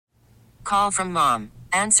Call from mom.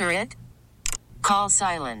 Answer it. Call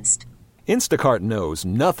silenced. Instacart knows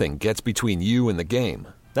nothing gets between you and the game.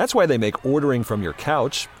 That's why they make ordering from your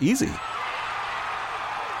couch easy.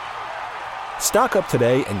 Stock up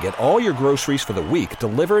today and get all your groceries for the week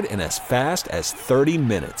delivered in as fast as 30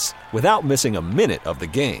 minutes without missing a minute of the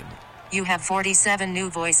game. You have 47 new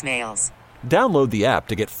voicemails. Download the app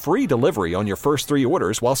to get free delivery on your first 3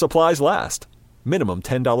 orders while supplies last. Minimum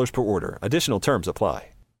 $10 per order. Additional terms apply.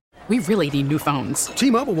 We really need new phones.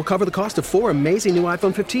 T-Mobile will cover the cost of 4 amazing new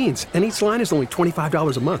iPhone 15s, and each line is only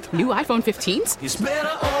 $25 a month. New iPhone 15s? It's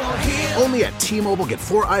better over here. Only at T-Mobile, get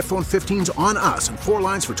 4 iPhone 15s on us and 4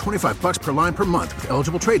 lines for $25 per line per month with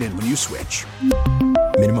eligible trade-in when you switch.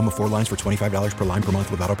 Minimum of 4 lines for $25 per line per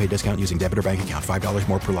month with autopay discount using debit or bank account. $5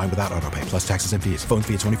 more per line without autopay, plus taxes and fees. Phone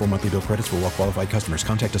fee at 24 monthly bill credits for well-qualified customers.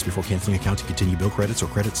 Contact us before canceling account to continue bill credits or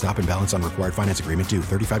credit stop and balance on required finance agreement due.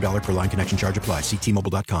 $35 per line connection charge applies. See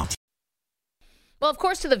T-Mobile.com. Well, of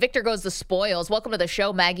course, to the victor goes the spoils. Welcome to the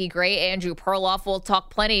show, Maggie Gray, Andrew Perloff. We'll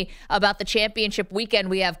talk plenty about the championship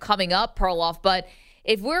weekend we have coming up, Perloff. But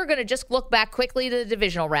if we're going to just look back quickly to the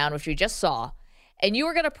divisional round, which we just saw, and you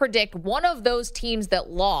were going to predict one of those teams that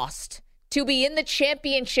lost to be in the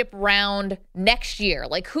championship round next year,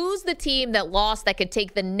 like who's the team that lost that could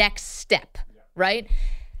take the next step, right?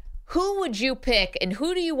 Who would you pick, and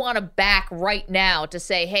who do you want to back right now to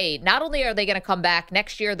say, hey, not only are they going to come back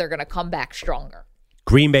next year, they're going to come back stronger?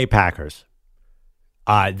 Green Bay Packers.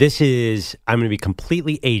 I'm going to be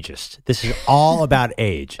completely ageist. This is all about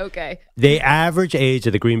age. Okay. The average age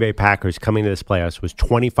of the Green Bay Packers coming to this playoffs was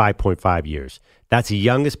 25.5 years. That's the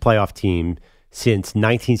youngest playoff team since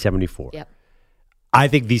 1974. Yep. I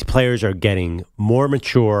think these players are getting more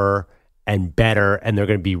mature and better, and they're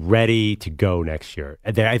going to be ready to go next year.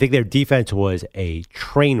 I think their defense was a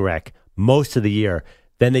train wreck most of the year.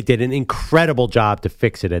 Then they did an incredible job to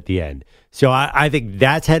fix it at the end. So I think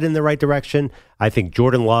that's headed in the right direction. I think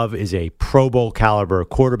Jordan Love is a Pro Bowl caliber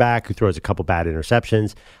quarterback who throws a couple bad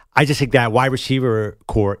interceptions. I just think that wide receiver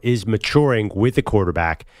core is maturing with the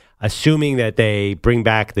quarterback, assuming that they bring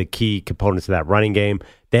back the key components of that running game.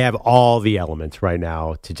 They have all the elements right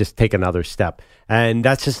now to just take another step. And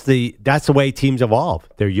that's the way teams evolve.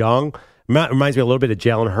 They're young. Reminds me a little bit of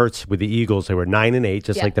Jalen Hurts with the Eagles. They were 9-8,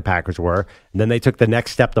 just like the Packers were. And then they took the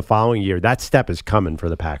next step the following year. That step is coming for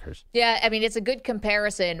the Packers. Yeah, I mean, it's a good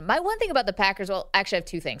comparison. My one thing about the Packers, well, actually I have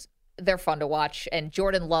two things. They're fun to watch, and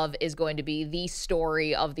Jordan Love is going to be the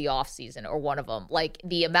story of the offseason, or one of them. Like,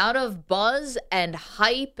 the amount of buzz and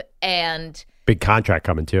hype and... Big contract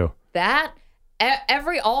coming, too. That...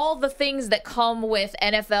 all the things that come with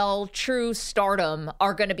NFL true stardom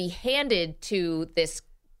are going to be handed to this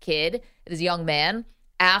kid, this young man,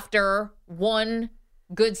 after one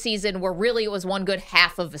good season where really it was one good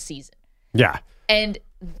half of a season. Yeah. And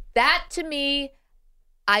that, to me,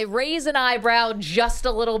 I raise an eyebrow just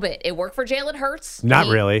a little bit. It worked for Jalen Hurts. Not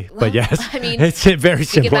really, but yes. I mean, it's very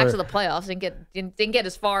similar. Get back to the playoffs and didn't get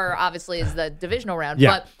as far, obviously, as the divisional round.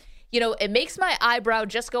 Yeah. But, it makes my eyebrow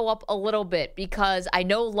just go up a little bit, because I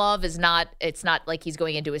know Love it's not like he's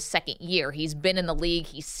going into his second year. He's been in the league.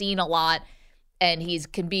 He's seen a lot, and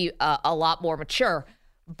can be a lot more mature.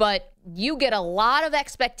 But you get a lot of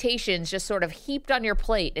expectations just sort of heaped on your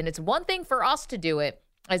plate. And it's one thing for us to do it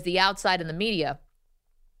as the outside in the media.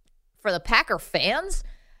 For the Packer fans,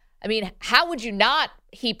 I mean, how would you not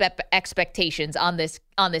heap up expectations on this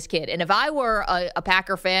kid? And if I were a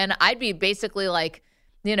Packer fan, I'd be basically like,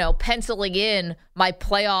 penciling in my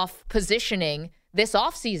playoff positioning this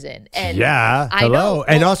offseason. And yeah, I hello. know.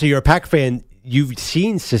 And also, you're a Packer fan. You've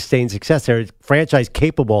seen sustained success. They're a franchise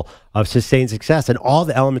capable of sustained success, and all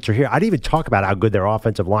the elements are here. I'd even talk about how good their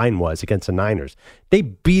offensive line was against the Niners. They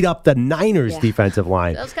beat up the Niners' defensive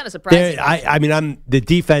line. That was kind of surprising. The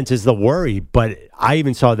defense is the worry, but I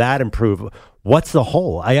even saw that improve. What's the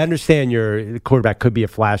hole? I understand your quarterback could be a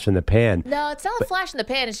flash in the pan. No, it's not a flash in the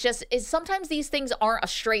pan. It's just sometimes these things aren't a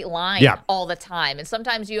straight line all the time. And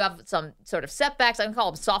sometimes you have some sort of setbacks. I can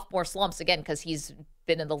call them sophomore slumps, again, because he's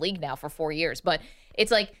been in the league now for 4 years. But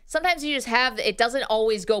it's like sometimes you just it doesn't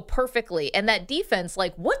always go perfectly. And that defense,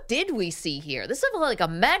 like, what did we see here? This is like a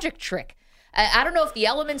magic trick. I don't know if the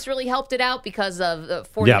elements really helped it out, because of the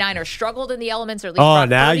 49ers struggled in the elements, or at least Brock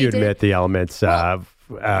now Purdy you admit the elements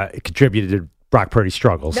contributed to Brock Purdy's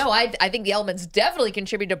struggles. No, I think the elements definitely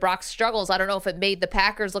contributed to Brock's struggles. I don't know if it made the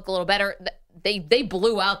Packers look a little better. They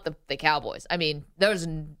blew out the Cowboys. I mean, that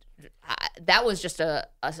was just a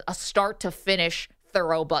start to finish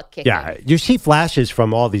thorough butt kicking. Yeah, you see flashes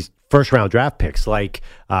from all these first-round draft picks, like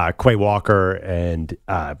Quay Walker and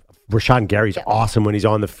Rashawn Gary's awesome when he's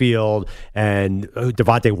on the field, and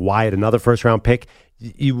Devontae Wyatt, another first-round pick.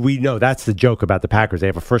 we know that's the joke about the Packers. They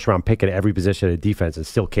have a first-round pick at every position of defense and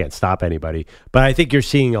still can't stop anybody. But I think you're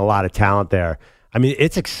seeing a lot of talent there. I mean,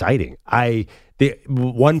 it's exciting. The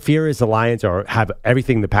one fear is the Lions have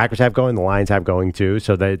everything the Packers have going, the Lions have going too.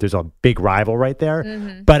 So there's a big rival right there.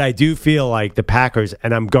 Mm-hmm. But I do feel like the Packers,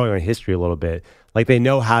 and I'm going on history a little bit, like they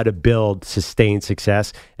know how to build sustained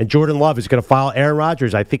success. And Jordan Love is going to follow Aaron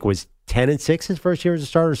Rodgers. I think was 10-6 his first year as a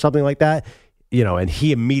starter or something like that. And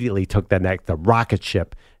he immediately took the rocket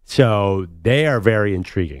ship. So they are very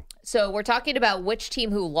intriguing. So we're talking about which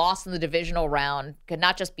team who lost in the divisional round could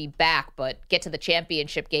not just be back, but get to the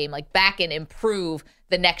championship game, like back and improve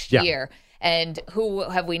the next year. And who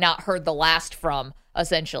have we not heard the last from,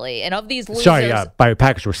 essentially? And of these losers... Sorry, my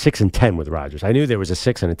Packers were 6-10 with Rodgers. I knew there was a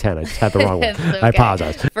 6 and a 10. I just had the wrong one. Okay. I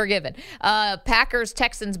apologize. Forgiven. Packers,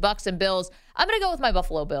 Texans, Bucks, and Bills. I'm going to go with my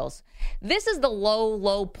Buffalo Bills. This is the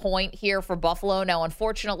low point here for Buffalo. Now,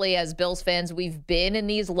 unfortunately, as Bills fans, we've been in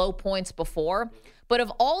these low points before. But of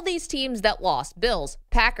all these teams that lost, Bills,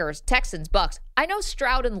 Packers, Texans, Bucks, I know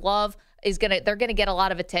Stroud and Love they're gonna get a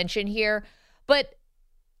lot of attention here. But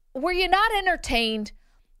were you not entertained?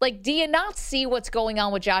 Like, do you not see what's going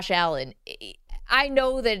on with Josh Allen? I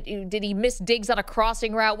know that, did he miss Diggs on a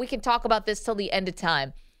crossing route? We can talk about this till the end of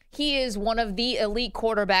time. He is one of the elite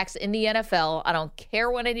quarterbacks in the NFL. I don't care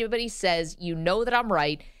what anybody says. You know that I'm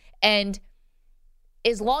right. And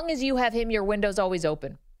as long as you have him, your window's always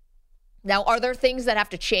open. Now, are there things that have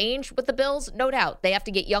to change with the Bills? No doubt. They have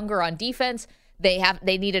to get younger on defense. They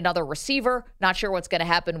need another receiver. Not sure what's going to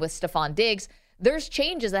happen with Stephon Diggs. There's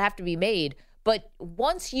changes that have to be made. But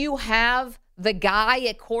once you have the guy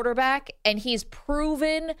at quarterback and he's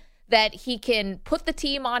proven that he can put the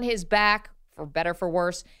team on his back, for better, for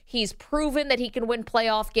worse, he's proven that he can win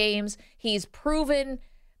playoff games. He's proven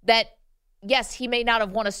that, yes, he may not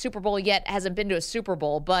have won a Super Bowl yet, hasn't been to a Super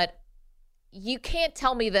Bowl, but you can't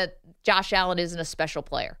tell me that Josh Allen isn't a special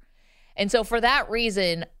player. And so for that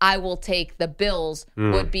reason, I will take the Bills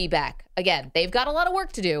would be back. Again, they've got a lot of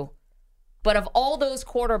work to do, but of all those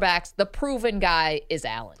quarterbacks, the proven guy is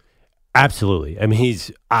Allen. Absolutely. I mean,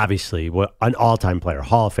 he's obviously an all-time player,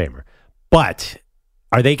 Hall of Famer. But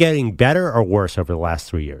are they getting better or worse over the last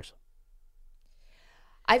 3 years?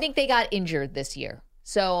 I think they got injured this year.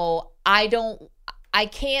 So I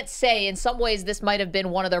can't say. In some ways, this might have been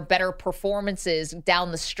one of their better performances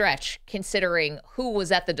down the stretch, considering who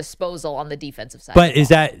was at the disposal on the defensive side. But is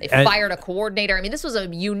that... They fired a coordinator. I mean, this was a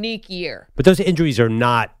unique year. But those injuries are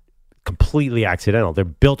not completely accidental. They're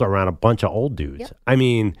built around a bunch of old dudes. Yep. I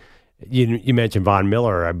mean, you mentioned Von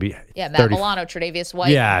Miller. Matt Milano, Tre'Davious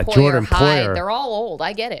White, Jordan Hyde. Poyer. They're all old.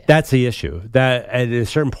 I get it. That's the issue. That at a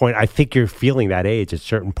certain point, I think you're feeling that age at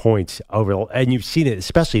certain points and you've seen it,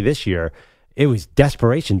 especially this year. It was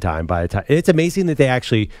desperation time by the time. It's amazing that they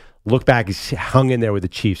actually look back and hung in there with the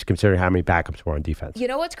Chiefs, considering how many backups were on defense. You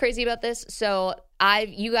know what's crazy about this? So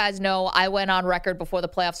you guys know I went on record before the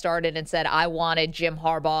playoffs started and said I wanted Jim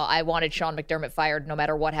Harbaugh, I wanted Sean McDermott fired no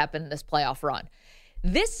matter what happened in this playoff run.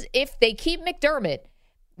 If they keep McDermott,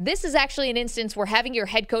 this is actually an instance where having your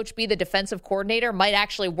head coach be the defensive coordinator might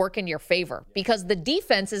actually work in your favor, because the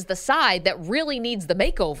defense is the side that really needs the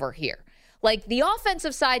makeover here. Like, the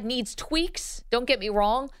offensive side needs tweaks, don't get me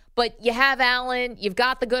wrong, but you have Allen, you've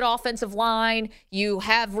got the good offensive line, you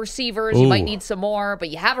have receivers, you might need some more, but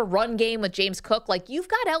you have a run game with James Cook. Like, you've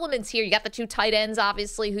got elements here. You got the two tight ends,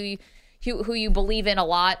 obviously, who you believe in a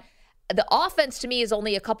lot. The offense, to me, is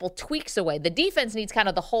only a couple tweaks away. The defense needs kind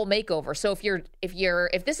of the whole makeover. So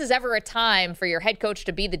if this is ever a time for your head coach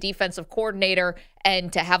to be the defensive coordinator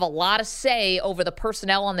and to have a lot of say over the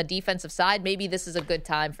personnel on the defensive side, maybe this is a good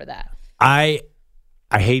time for that. I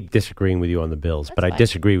hate disagreeing with you on the Bills, but I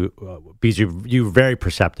disagree because you're very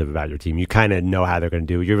perceptive about your team. You kind of know how they're going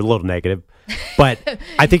to do. You're a little negative, but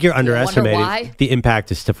I think you're underestimating the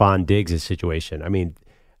impact of Stephon Diggs' situation. I mean,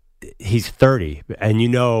 he's 30, and you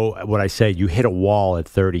know what I say. You hit a wall at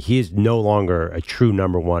 30. He is no longer a true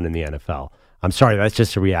number one in the NFL. I'm sorry, that's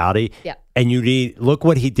just a reality. Yeah. And look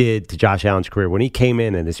what he did to Josh Allen's career. When he came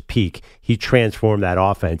in at his peak, he transformed that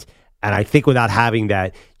offense. And I think without having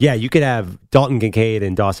that, you could have Dalton Kincaid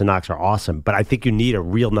and Dawson Knox are awesome, but I think you need a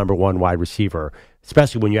real number one wide receiver,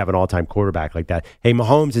 especially when you have an all-time quarterback like that. Hey,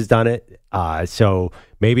 Mahomes has done it, so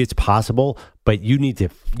maybe it's possible, but you need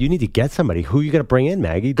to get somebody. Who are you going to bring in,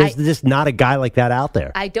 Maggie? There's just not a guy like that out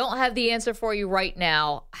there. I don't have the answer for you right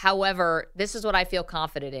now. However, this is what I feel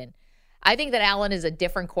confident in. I think that Allen is a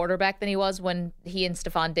different quarterback than he was when he and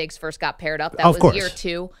Stephon Diggs first got paired up. That was year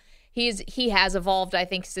 2. He has evolved, I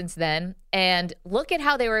think, since then. And look at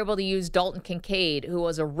how they were able to use Dalton Kincaid, who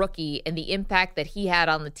was a rookie, and the impact that he had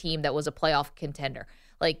on the team that was a playoff contender.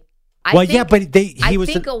 Like, I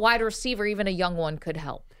think a wide receiver, even a young one, could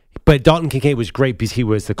help. But Dalton Kincaid was great because he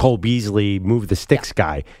was the Cole Beasley move the sticks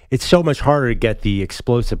guy. It's so much harder to get the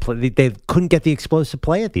explosive play. They couldn't get the explosive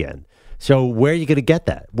play at the end. So where are you going to get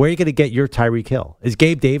that? Where are you going to get your Tyreek Hill? Is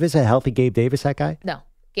Gabe Davis a healthy Gabe Davis, that guy? No.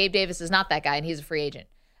 Gabe Davis is not that guy, and he's a free agent.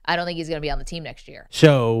 I don't think he's going to be on the team next year.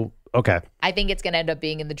 So, okay. I think it's going to end up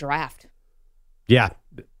being in the draft. Yeah.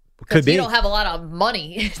 Because you don't have a lot of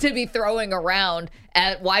money to be throwing around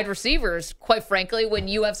at wide receivers, quite frankly, when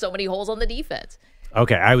you have so many holes on the defense.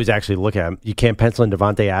 Okay, I was actually looking at him. You can't pencil in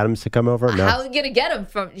Devontae Adams to come over? No. How are you going to get him?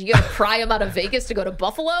 You going to pry him out of Vegas to go to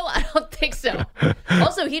Buffalo? I don't think so.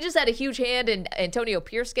 Also, he just had a huge hand in Antonio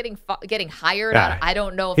Pierce getting hired. I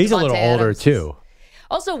don't know if he's Devontae a little older, Adams too.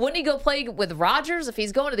 Also, wouldn't he go play with Rodgers? If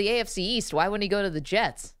he's going to the AFC East, why wouldn't he go to the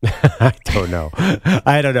Jets? I don't know.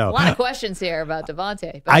 A lot of questions here about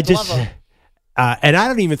Devontae. But I love him. And I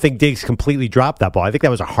don't even think Diggs completely dropped that ball. I think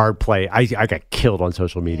that was a hard play. I got killed on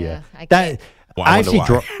social media. Yeah, I've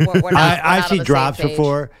seen drops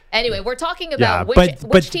before. Anyway, we're talking about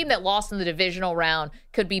which team that lost in the divisional round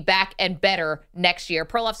could be back and better next year.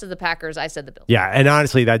 Perloff said the Packers. I said the Bills. Yeah, and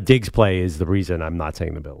honestly, that Diggs play is the reason I'm not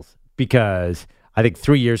saying the Bills. Because I think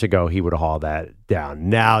 3 years ago, he would have hauled that down.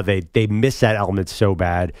 Now they miss that element so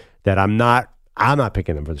bad that I'm not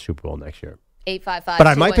picking them for the Super Bowl next year. 855. But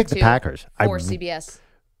I might pick the Packers. For CBS.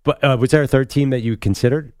 But was there a third team that you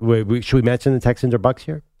considered? Should we mention the Texans or Bucks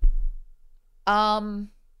here? I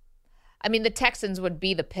mean, the Texans would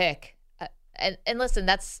be the pick. And listen,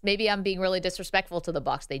 maybe I'm being really disrespectful to the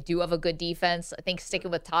Bucks. They do have a good defense. I think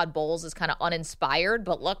sticking with Todd Bowles is kind of uninspired.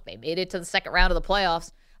 But look, they made it to the second round of the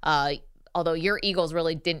playoffs. Although your Eagles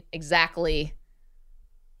really didn't exactly,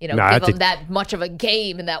 give them that much of a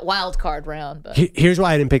game in that wild card round. But here's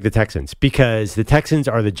why I didn't pick the Texans, because the Texans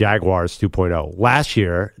are the Jaguars 2.0. Last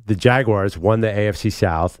year, the Jaguars won the AFC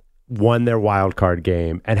South, won their wild card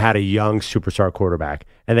game, and had a young superstar quarterback.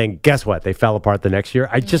 And then guess what? They fell apart the next year.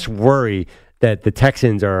 I just worry that the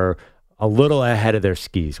Texans are a little ahead of their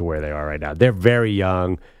skis where they are right now. They're very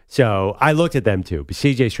young. So I looked at them too. But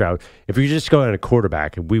CJ Stroud, if you're just going on a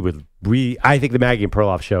quarterback, I think the Maggie and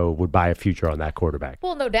Perloff show would buy a future on that quarterback.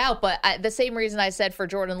 Well, no doubt. But the same reason I said for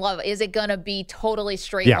Jordan Love, is it going to be totally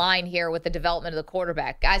straight line here with the development of the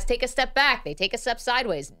quarterback? Guys take a step back. They take a step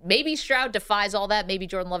sideways. Maybe Stroud defies all that. Maybe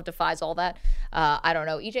Jordan Love defies all that. I don't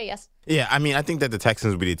know. EJ, yes? Yeah, I mean, I think that the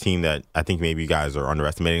Texans would be the team that I think maybe you guys are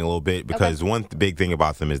underestimating a little bit, because one big thing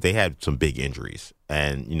about them is they had some big injuries.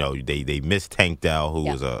 And, they missed Tank Dell, who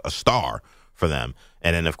was a star for them.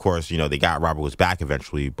 And then, of course, they got Robert Woods back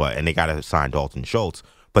eventually, and they got to sign Dalton Schultz.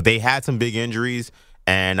 But they had some big injuries.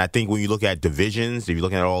 And I think when you look at divisions, if you're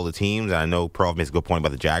looking at all the teams, and I know Perloff makes a good point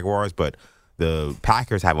about the Jaguars, but the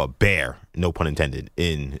Packers have a bear, no pun intended,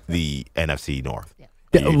 in the NFC North. Yeah.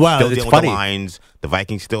 Wow, still it's dealing funny. with the Lions. The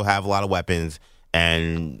Vikings still have a lot of weapons.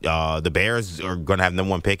 And the Bears are going to have number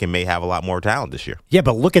one pick and may have a lot more talent this year. Yeah,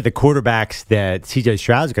 but look at the quarterbacks that C.J.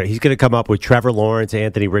 Stroud's got. He's going to come up with Trevor Lawrence,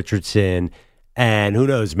 Anthony Richardson, and who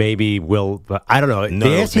knows, maybe I don't know. The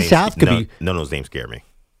AFC South could be. None of those names scare me.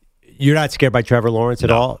 You're not scared by Trevor Lawrence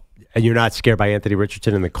at all? And you're not scared by Anthony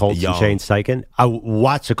Richardson and the Colts and Shane Steichen? I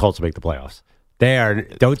watch the Colts make the playoffs.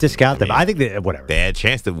 Don't discount them. I think whatever. They had a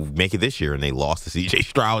chance to make it this year, and they lost to C.J.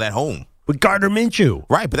 Stroud at home. With Gardner Minshew.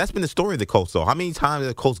 Right, but that's been the story of the Colts, though. How many times have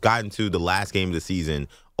the Colts gotten to the last game of the season,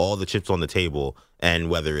 all the chips on the table, and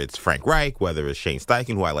whether it's Frank Reich, whether it's Shane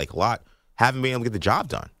Steichen, who I like a lot, haven't been able to get the job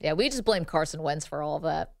done. Yeah, we just blame Carson Wentz for all of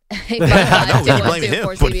that. We blame him,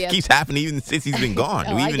 but it keeps happening even since he's been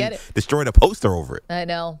gone. We even destroyed a poster over it. I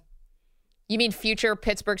know. You mean future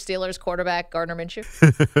Pittsburgh Steelers quarterback Gardner Minshew?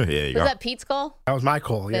 Was that Pete's call? That was my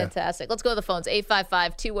call, yeah. Fantastic. Let's go to the phones.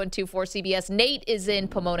 855-212-4CBS. Nate is in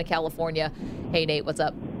Pomona, California. Hey, Nate, what's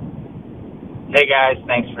up? Hey, guys.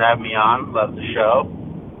 Thanks for having me on. Love the show.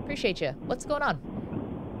 Appreciate you. What's going on?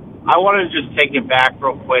 I wanted to just take it back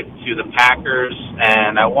real quick to the Packers,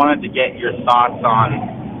 and I wanted to get your thoughts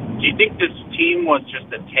on, do you think this team was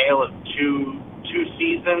just a tale of two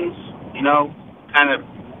seasons, kind of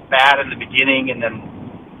bad in the beginning and then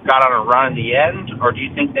got on a run in the end? Or do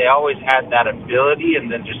you think they always had that ability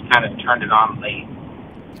and then just kind of turned it on late?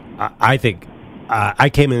 I think I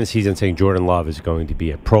came in the season saying Jordan Love is going to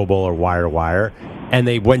be a Pro Bowler wire to wire, and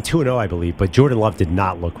they went 2-0, I believe, but Jordan Love did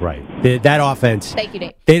not look right. That offense, thank you,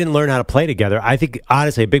 Nate. They didn't learn how to play together. I think,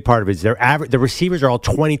 honestly, a big part of it is the receivers are all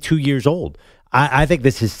 22 years old. I think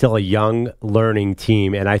this is still a young, learning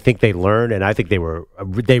team, and I think they learned, and I think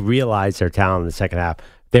they realized their talent in the second half.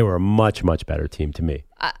 They were a much, much better team to me.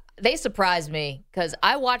 They surprised me because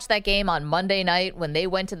I watched that game on Monday night when they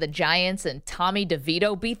went to the Giants and Tommy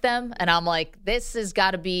DeVito beat them. And I'm like, this has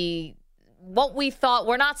got to be what we thought.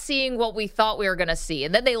 We're not seeing what we thought we were going to see.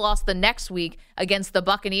 And then they lost the next week against the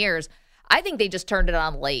Buccaneers. I think they just turned it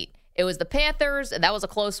on late. It was the Panthers, and that was a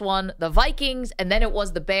close one. The Vikings, and then it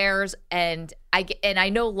was the Bears. And I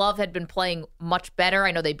know Love had been playing much better.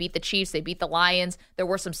 I know they beat the Chiefs. They beat the Lions. There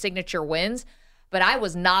were some signature wins. But I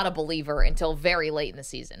was not a believer until very late in the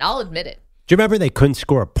season. I'll admit it. Do you remember they couldn't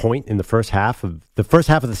score a point in the first half of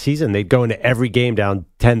the season? They'd go into every game down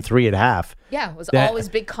 10-3 at half. Yeah, it was always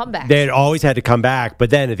big comebacks. They had always had to come back, but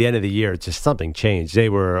then at the end of the year, just something changed. They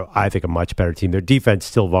were, I think, a much better team. Their defense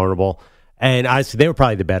still vulnerable, and honestly, they were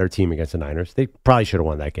probably the better team against the Niners. They probably should have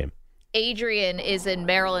won that game. Adrian is in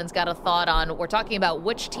Maryland's got a thought on, we're talking about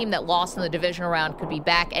which team that lost in the divisional round could be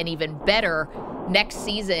back and even better next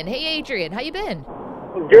season. Hey, Adrian, how you been?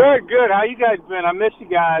 Good. How you guys been? I miss you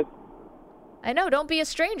guys. I know. Don't be a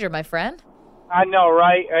stranger, my friend. I know,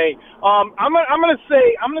 right? Hey, I'm gonna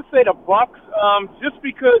say the Bucks, just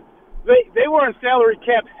because they were in salary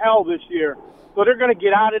cap hell this year, so they're gonna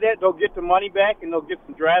get out of that. They'll get the money back and they'll get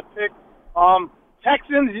some draft picks.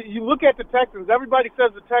 Texans, you look at the Texans. Everybody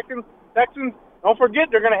says the Texans. Don't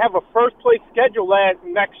forget they're gonna have a first place schedule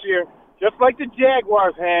next year, just like the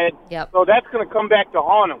Jaguars had. Yep. So that's gonna come back to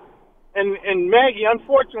haunt them. And Maggie,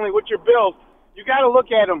 unfortunately, with your Bills, you got to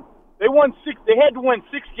look at them. They had to win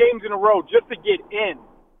 6 games in a row just to get in.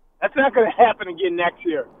 That's not going to happen again next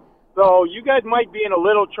year. So you guys might be in a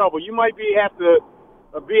little trouble. You might have to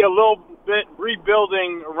be a little bit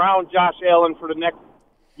rebuilding around Josh Allen for the next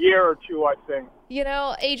year or two, I think. You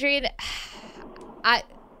know, Adrian,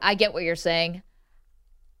 I get what you're saying.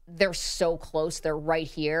 They're so close. They're right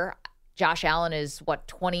here. Josh Allen is,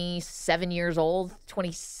 27 years old?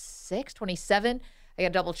 26, 27? I got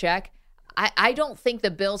to double check. I don't think the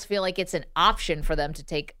Bills feel like it's an option for them to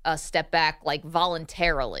take a step back, like,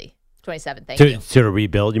 voluntarily. 27, thank you. To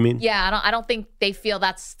rebuild, you mean? Yeah, I don't think they feel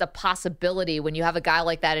that's the possibility when you have a guy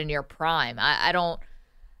like that in your prime. I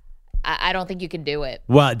don't think you can do it.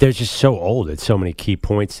 Well, they're just so old at so many key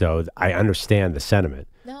points, though. I understand the sentiment.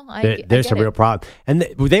 No, there's a real problem. And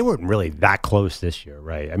they weren't really that close this year,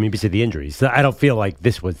 right? I mean, because of the injuries. I don't feel like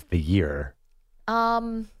this was the year.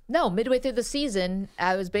 No, midway through the season,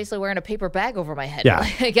 I was basically wearing a paper bag over my head. Yeah.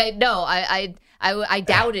 I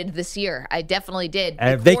doubted this year. I definitely did.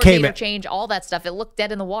 They came change, all that stuff. It looked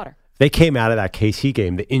dead in the water. They came out of that KC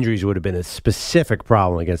game. The injuries would have been a specific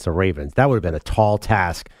problem against the Ravens. That would have been a tall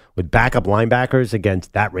task with backup linebackers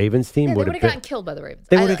against that Ravens team. Yeah, they would have gotten killed by the Ravens.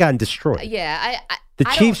 They would have gotten destroyed. Yeah, the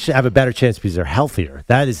Chiefs have a better chance because they're healthier.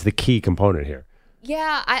 That is the key component here.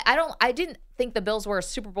 Yeah, I didn't think the Bills were a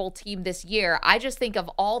Super Bowl team this year. I just think of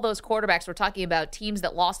all those quarterbacks we're talking about, teams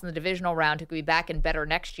that lost in the divisional round who could be back and better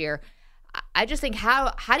next year. I just think,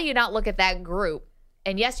 how do you not look at that group?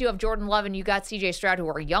 And yes, you have Jordan Love and you got C.J. Stroud, who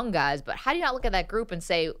are young guys, but how do you not look at that group and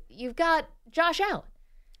say, you've got Josh Allen?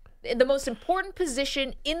 In the most important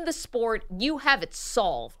position in the sport, you have it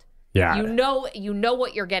solved. Yeah. You know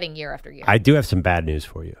what you're getting year after year. I do have some bad news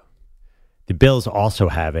for you. The Bills also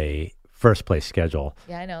have a first place schedule.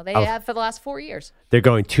 Yeah, I know. They have for the last 4 years. They're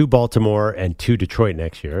going to Baltimore and to Detroit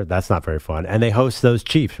next year. That's not very fun. And they host those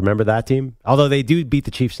Chiefs. Remember that team? Although they do beat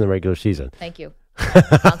the Chiefs in the regular season. Thank you.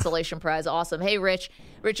 Consolation prize. Awesome. Hey, Rich.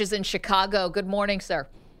 Rich is in Chicago. Good morning, sir.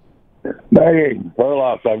 Maggie,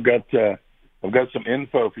 Perloff, I've got some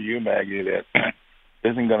info for you, Maggie, that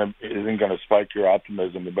isn't gonna spike your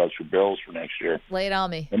optimism about your Bills for next year. Lay it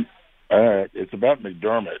on me. It's about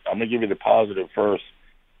McDermott. I'm gonna give you the positive first,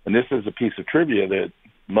 and this is a piece of trivia that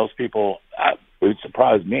most people it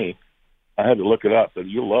surprised me. I had to look it up, but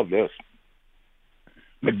you'll love this.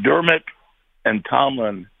 McDermott and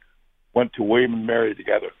Tomlin went to William and Mary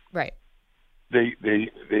together. Right. The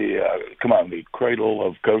cradle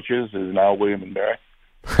of coaches is now William and Mary.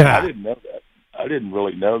 I didn't know that. I didn't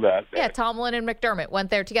really know that. Yeah, Tomlin and McDermott went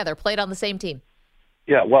there together, played on the same team.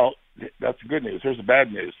 Yeah, well, that's the good news. Here's the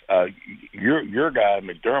bad news. Your guy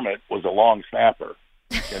McDermott was a long snapper,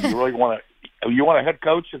 and you really want a head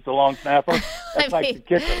coach that's a long snapper. That's like the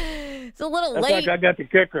kicker. It's a little that's late. Like I got the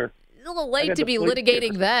kicker. It's a little late to be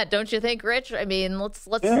litigating that, don't you think, Rich? I mean, let's.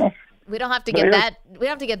 Yeah. We don't have to get that. We don't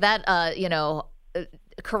have to get that.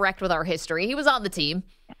 Correct with our history. He was on the team.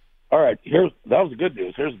 All right. That was the good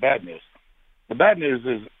news. Here's the bad news. The bad news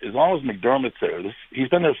is, as long as McDermott's there, he's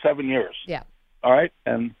been there 7 years. Yeah. All right.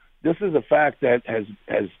 And this is a fact that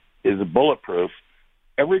is a bulletproof.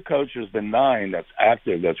 Every coach has been 9 that's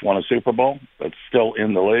active, that's won a Super Bowl, that's still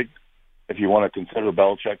in the league. If you want to consider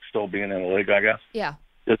Belichick still being in the league, I guess. Yeah.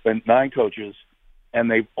 There's been 9 coaches. and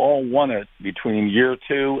they've all won it between year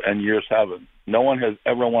 2 and year 7. No one has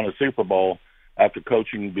ever won a Super Bowl after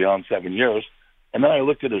coaching beyond 7 years. And then I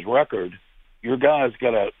looked at his record. Your guy's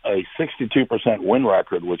got a 62% win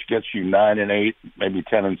record, which gets you 9-8, maybe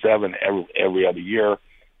 10-7 every other year.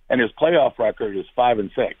 And his playoff record is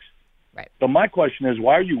 5-6. Right. So my question is,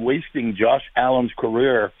 why are you wasting Josh Allen's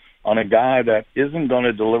career on a guy that isn't going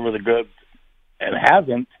to deliver the goods and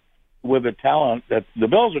hasn't with the talent that the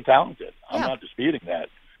Bills are talented? I'm not disputing that.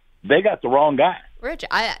 They got the wrong guy. Rich,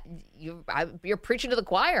 you're preaching to the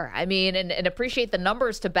choir. I mean, and appreciate the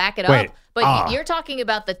numbers to back it Wait, up. But you're talking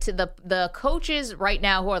about the coaches right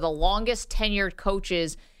now who are the longest tenured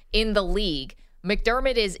coaches in the league.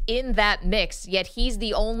 McDermott is in that mix, yet he's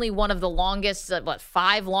the only one of the longest,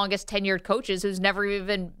 5 longest tenured coaches who's never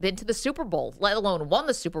even been to the Super Bowl, let alone won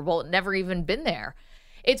the Super Bowl, never even been there.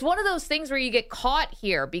 It's one of those things where you get caught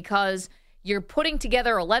here because you're putting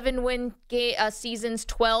together 11-win seasons,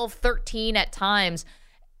 12, 13 at times,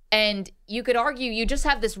 and you could argue you just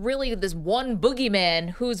have this one boogeyman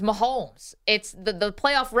who's Mahomes. It's the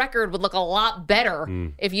playoff record would look a lot better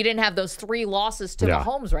if you didn't have those 3 losses to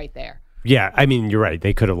Mahomes right there. Yeah, I mean, you're right.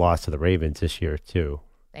 They could have lost to the Ravens this year, too.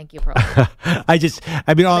 Thank you, Perloff.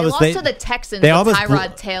 They lost to the Texans with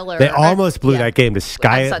Tyrod Taylor. They almost blew that game to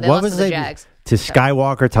They lost to the Jags. To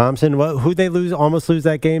Skywalker Thompson. Who'd they almost lose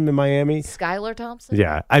that game in Miami? Skylar Thompson?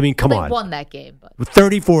 Yeah. I mean, come on. They won that game. But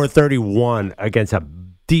 34-31 against a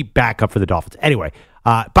deep backup for the Dolphins. Anyway,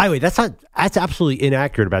 by the way, that's absolutely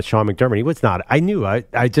inaccurate about Sean McDermott. He was not. I knew. I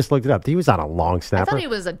just looked it up. He was not a long snapper. I thought he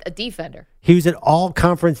was a defender. He was an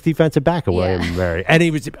all-conference defensive back at William & Mary. And he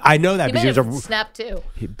was. I know that because he was a snap too.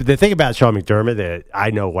 The thing about Sean McDermott that I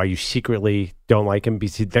know why you secretly don't like him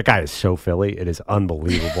because that guy is so Philly. It is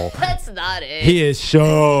unbelievable. That's not it. He is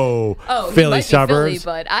so he Philly might suburbs. be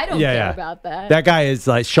Philly, but I don't care about that. That guy is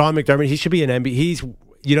like Sean McDermott. He should be an NBA.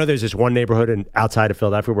 There's this one neighborhood outside of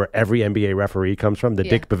Philadelphia where every NBA referee comes from, the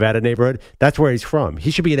Dick Bavetta neighborhood. That's where he's from. He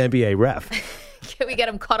should be an NBA ref. Can we get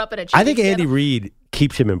him caught up in a I think Andy Reid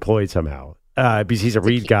keeps him employed somehow because he's a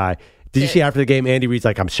Reid guy. Did you see after the game, Andy Reid's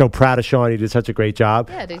like, I'm so proud of Sean. He did such a great job.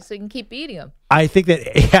 Yeah, so he can keep beating him. I think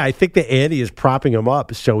that Andy is propping him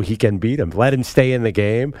up so he can beat him. Let him stay in the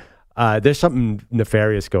game. There's something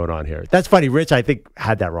nefarious going on here. That's funny. Rich, I think,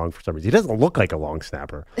 had that wrong for some reason. He doesn't look like a long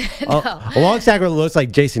snapper. No. A long snapper looks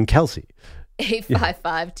like Jason Kelsey.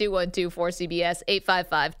 855-212-4CBS,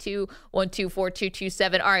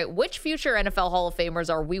 855-212-4227. All right, which future NFL Hall of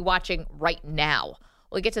Famers are we watching right now?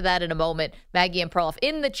 We'll get to that in a moment. Maggie and Perloff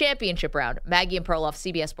in the championship round. Maggie and Perloff,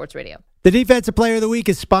 CBS Sports Radio. The Defensive Player of the Week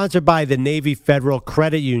is sponsored by the Navy Federal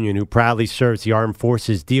Credit Union, who proudly serves the Armed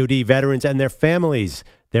Forces, DoD veterans, and their families.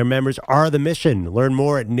 Their members are the mission. Learn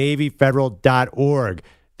more at NavyFederal.org.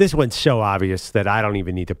 This one's so obvious that I don't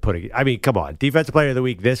even need to put it. I mean, come on. Defensive Player of the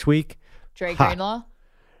Week this week? Dre Greenlaw?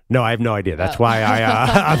 No, I have no idea. That's why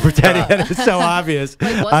I'm pretending that it's so obvious.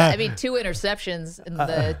 I mean, 2 interceptions in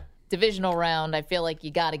the divisional round. I feel like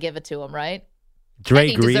you got to give it to him, right?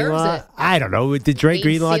 Dre Greenlaw? I don't know. Did Dre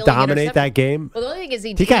Greenlaw dominate that game? Well, the only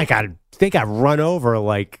thing is they got run over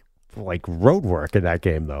like road work in that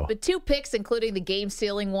game, though. But 2 picks, including the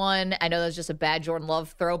game-sealing one. I know that was just a bad Jordan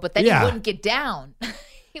Love throw, but then he wouldn't get down.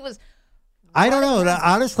 He was. I don't know.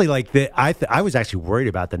 Honestly, I was actually worried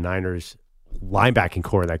about the Niners' linebacking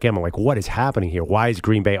core in that game. I'm like, what is happening here? Why is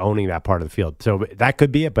Green Bay owning that part of the field? So that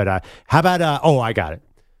could be it. But how about? I got it.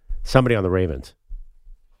 Somebody on the Ravens.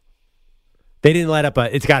 They didn't let up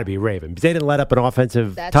it's got to be Raven. They didn't let up an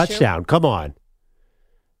offensive touchdown. True. Come on.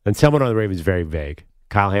 And someone on the Ravens is very vague.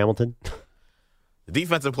 Kyle Hamilton. The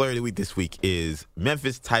Defensive Player of the Week this week is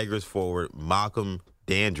Memphis Tigers forward Malcolm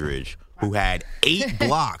Dandridge, who had 8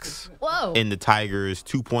 blocks in the Tigers'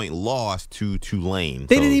 2-point loss to Tulane.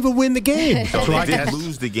 They didn't even win the game. So they did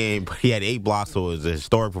lose the game, but he had 8 blocks, so it was a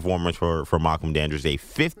historic performance for Malcolm Dandridge, a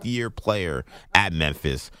 5th-year player at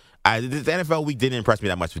Memphis. This NFL week didn't impress me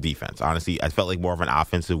that much for defense. Honestly, I felt like more of an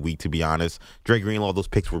offensive week, to be honest. Dre Greenlaw, those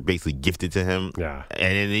picks were basically gifted to him. Yeah.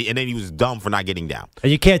 And then he was dumb for not getting down.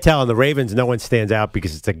 And you can't tell. In the Ravens, no one stands out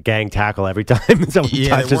because it's a gang tackle every time someone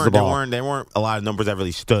touches the ball. There weren't a lot of numbers that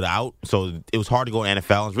really stood out. So it was hard to go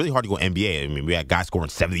NFL. It was really hard to go NBA. I mean, we had guys scoring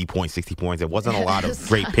 70 points, 60 points. There wasn't a lot of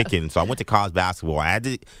great picking. So I went to college basketball. I had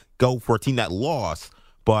to go for a team that lost.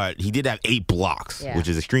 But he did have 8 blocks, which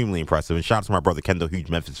is extremely impressive. And shout out to my brother Kendall, huge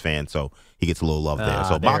Memphis fan, so he gets a little love there.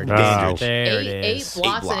 So Malcolm Dandridge, eight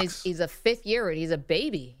blocks, and he's a 5th year, and he's a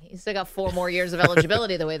baby. He's still got 4 more years of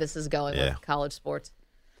eligibility the way this is going with college sports.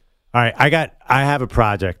 All right, I have a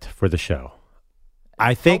project for the show.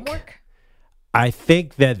 I think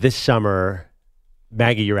that this summer,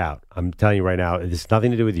 Maggie, you're out. I'm telling you right now, this has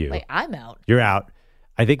nothing to do with you. Wait, I'm out. You're out.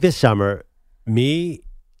 I think this summer, me,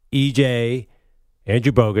 EJ,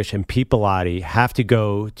 Andrew Bogusch, and Pete Bellotti have to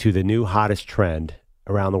go to the new hottest trend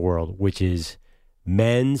around the world, which is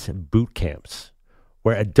men's boot camps,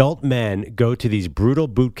 where adult men go to these brutal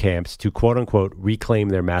boot camps to, quote unquote, reclaim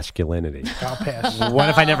their masculinity. I'll pass. What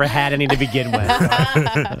if I never had any to begin with?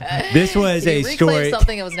 This was a story.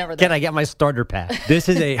 Something that was never there. Can I get my starter pack? This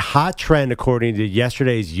is a hot trend, according to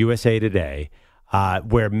yesterday's USA Today,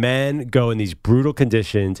 where men go in these brutal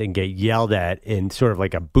conditions and get yelled at in sort of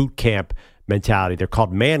like a boot camp mentality. They're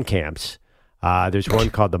called man camps. There's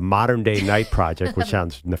one called the Modern Day Night Project, which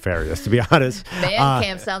sounds nefarious, to be honest. Man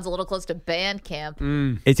camp sounds a little close to band camp.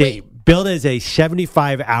 It's built as a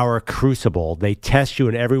 75-hour crucible. They test you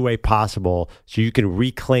in every way possible so you can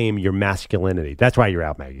reclaim your masculinity. That's why you're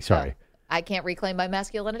out, Maggie. Sorry. I can't reclaim my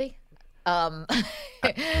masculinity? Wait,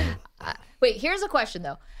 here's a question,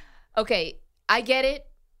 though. Okay, I get it.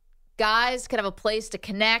 Guys can have a place to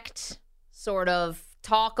connect, sort of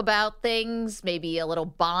talk about things, maybe a little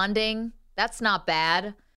bonding. That's not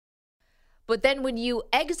bad. But then when you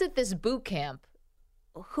exit this boot camp,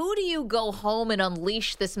 who do you go home and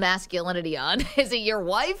unleash this masculinity on? Is it your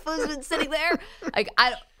wife who's been sitting there? Like,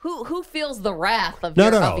 who feels the wrath of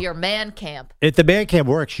your man camp? If the man camp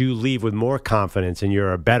works, you leave with more confidence and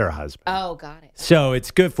you're a better husband. Oh, got it. So it's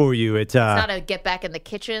good for you. It's not a get back in the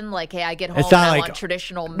kitchen. Like, hey, I get home it's and not I like, want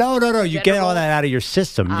traditional. No. You get all that out of your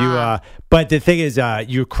system. But the thing is,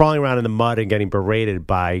 you're crawling around in the mud and getting berated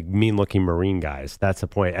by mean-looking Marine guys. That's the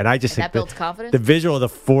point. And I just think that builds confidence. The visual of the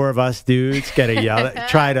four of us dudes getting yelled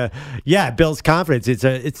at, it builds confidence.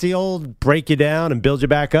 It's the old break you down and build you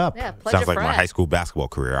back up. Yeah, sounds like my high school basketball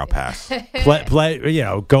career. I'll pass. Play,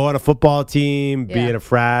 go on a football team, be in a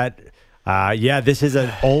frat. This is an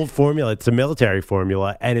old formula. It's a military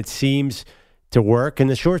formula, and it seems to work in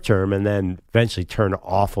the short term and then eventually turn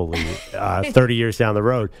awfully 30 years down the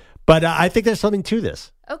road. But I think there's something to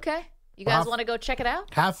this. Okay. You guys want to go check it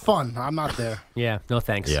out? Have fun. I'm not there. Yeah, no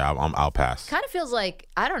thanks. Yeah, I'll pass. Kind of feels like,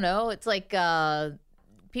 I don't know, it's like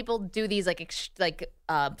people do these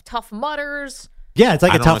Tough Mudders. Yeah, it's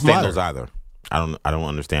like I a don't Tough understand Mudder. those either. I don't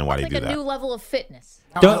understand why they do It's like that. a new level of fitness.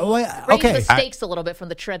 Raise the stakes a little bit from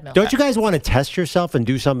the treadmill. Don't you guys want to test yourself and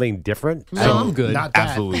do something different? No, I'm good. Not that.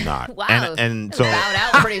 Absolutely not. Wow. And so bowed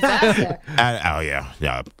out pretty fast there.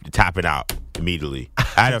 tap it out immediately.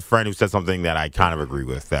 I had a friend who said something that I kind of agree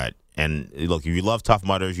with. And look, if you love Tough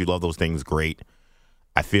Mudders, you love those things, great.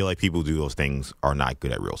 I feel like people who do those things are not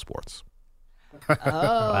good at real sports.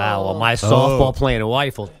 Wow. Well, my softball playing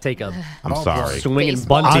wife will take a swinging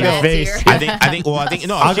Baseball bunt to your bats face. here. I think. If she's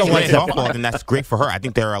playing softball, then that's great for her. I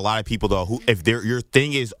think there are a lot of people though who, if your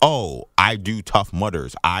thing is, I do Tough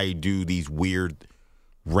Mudders, I do these weird,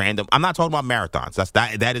 random. I'm not talking about marathons.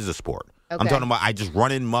 That is a sport. Okay. I'm talking about I just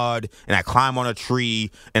run in mud and I climb on a tree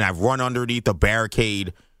and I run underneath a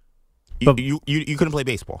barricade. You couldn't play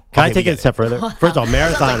baseball. Can I take it a step further? First of all,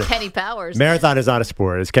 marathon. Like Kenny Powers. Marathon is not a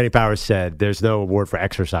sport. As Kenny Powers said, there's no award for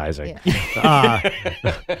exercising. Yeah.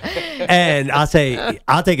 And I'll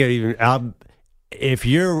take it even. If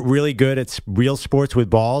you're really good at real sports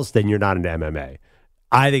with balls, then you're not into MMA.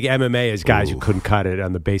 I think MMA is guys who couldn't cut it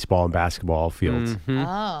on the baseball and basketball fields.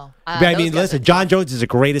 Oh. I mean, listen, John Jones is the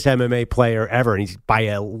greatest MMA player ever, and he's by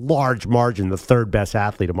a large margin the third best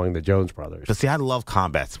athlete among the Jones brothers. But see, I love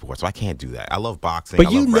combat sports, so I can't do that. I love boxing. But I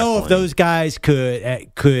you love know, wrestling. if those guys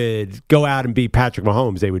could go out and beat Patrick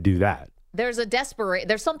Mahomes, they would do that. There's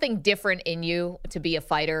something different in you to be a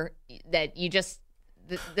fighter that you just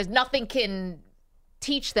there's nothing can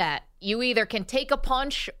teach that. You either can take a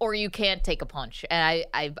punch or you can't take a punch, and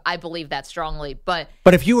I believe that strongly. But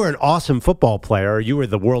if you were an awesome football player, or you were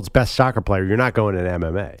the world's best soccer player, you're not going to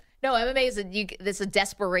MMA. no, MMA is a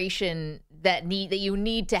desperation that you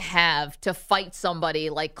need to have to fight somebody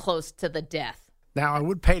like close to the death. Now, I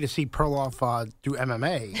would pay to see Perloff do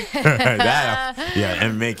MMA.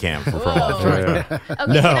 MMA camp for Perloff.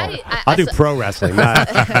 Okay, I'll do pro wrestling,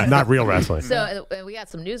 not real wrestling. So we got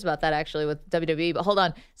some news about that actually with WWE, but hold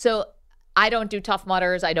on. So I don't do Tough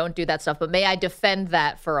Mudders. I don't do that stuff, but may I defend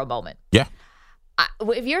that for a moment? Yeah.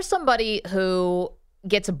 If you're somebody who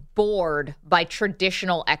gets bored by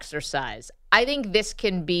traditional exercise, I think this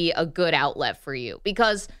can be a good outlet for you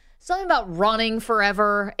because something about running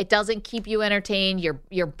forever, it doesn't keep you entertained.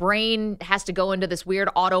 Your brain has to go into this weird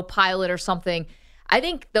autopilot or something. I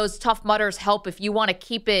think those Tough Mudders help if you want to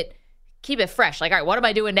keep it fresh. Like, all right, what am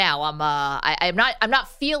I doing now? I'm not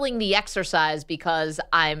feeling the exercise because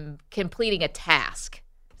I'm completing a task.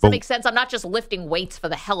 Does that make sense? I'm not just lifting weights for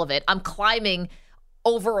the hell of it. I'm climbing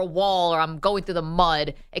over a wall or I'm going through the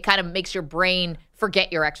mud, it kind of makes your brain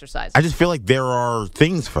forget your exercise. I just feel like there are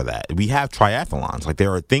things for that. We have triathlons. Like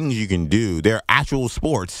there are things you can do. There are actual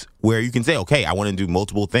sports where you can say, okay, I want to do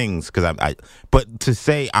multiple things because but to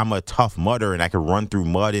say I'm a tough mudder and I can run through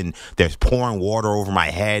mud and there's pouring water over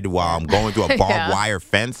my head while I'm going through a barbed wire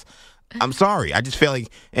fence. I'm sorry. I just feel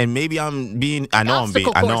like, and maybe I'm being very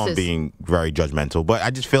judgmental, but I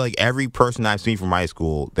just feel like every person I've seen from high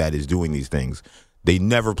school that is doing these things, they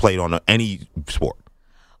never played on any sport.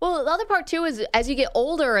 Well, the other part, too, is as you get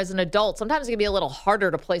older as an adult, sometimes it can be a little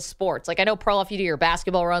harder to play sports. Like, I know, Perloff, you do your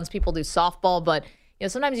basketball runs, people do softball, but,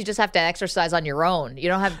 sometimes you just have to exercise on your own.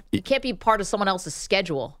 You can't be part of someone else's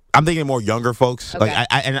schedule. I'm thinking more younger folks. Okay. Like,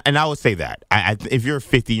 I would say that. If you're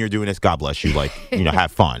 50 and you're doing this, God bless you. Like,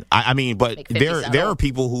 have fun. But there are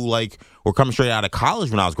people who, were coming straight out of college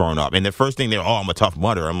when I was growing up, and the first thing I'm a tough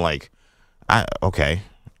mudder. I'm like, okay,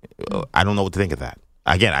 I don't know what to think of that.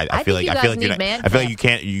 Again, I feel like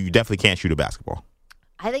you definitely can't shoot a basketball.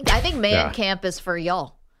 I think man camp is for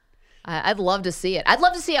y'all. I'd love to see it. I'd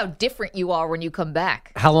love to see how different you are when you come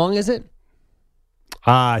back. How long is it?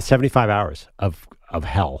 75 hours of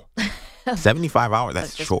hell. 75 hours.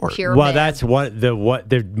 That's short. Well, that's what there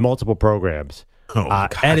are multiple programs.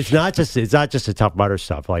 And it's not just the Tough Mudder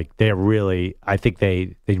stuff. Like I think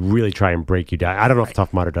they really try and break you down. I don't know if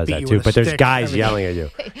Tough Mudder does that too, but there's guys yelling at you.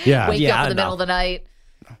 Yeah, wake up in the middle of the night.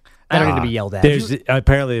 I don't need to be yelled at.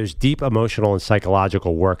 Apparently there's deep emotional and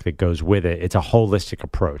psychological work that goes with it. It's a holistic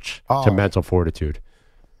approach to mental fortitude.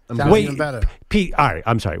 Wait, even better. Pete, all right,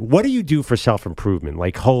 I'm sorry. What do you do for self-improvement?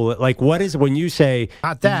 What is when you say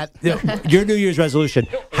not that your New Year's resolution?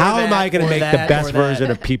 How am I going to make the best version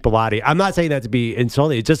of Pete Pilati? I'm not saying that to be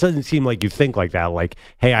insulting. It just doesn't seem like you think like that. Like,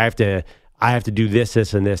 hey, I have to do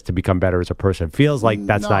this, and this to become better as a person. It feels like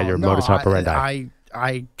that's not your modus operandi.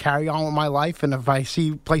 I carry on with my life, and if I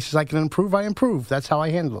see places I can improve, I improve. That's how I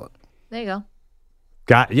handle it. There you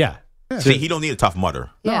go. Yeah. See, he don't need a tough mudder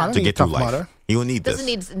to get through life. Mudder. He will need this.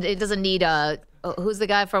 It doesn't need who's the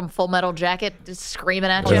guy from Full Metal Jacket just screaming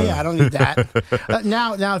at you? Yeah, I don't need that.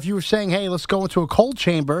 Now, if you were saying, hey, let's go into a cold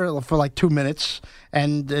chamber for 2 minutes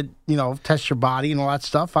and test your body and all that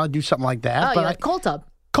stuff, I'll do something like that. Oh, cold tub.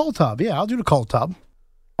 Cold tub, yeah, I'll do the cold tub.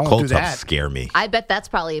 Cold tubs scare me. I bet that's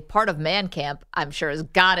probably part of man camp. I'm sure has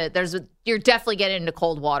got it. You're definitely getting into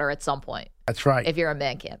cold water at some point. That's right. If you're a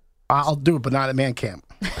man camp. I'll do it, but not at man camp.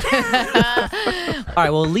 All right,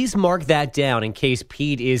 well, at least mark that down in case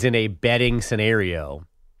Pete is in a betting scenario.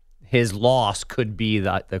 His loss could be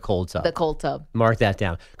the cold tub. The cold tub. Mark that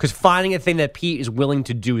down. Because finding a thing that Pete is willing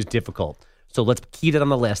to do is difficult. So let's keep it on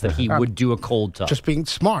the list that he would do a cold tub. Just being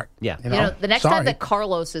smart. Yeah. The next time that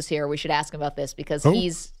Carlos is here, we should ask him about this because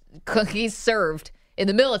he's served in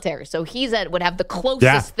the military. So would have the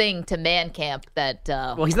closest thing to man camp that...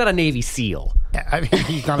 well, he's not a Navy SEAL. Yeah, I mean,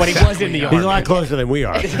 he's not but he was in the Army. He's a lot closer than we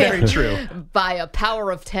are. Very true. By a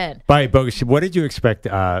power of 10. By Bogus, what did you expect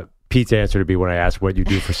Pete's answer to be when I asked what you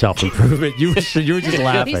do for self-improvement? you were just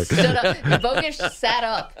laughing. He stood up. Bogus sat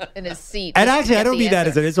up in his seat. And actually, I don't mean that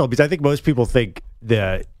as an insult because I think most people think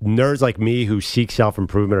the nerds like me who seek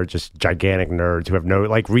self-improvement are just gigantic nerds who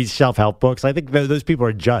have read self-help books. I think those people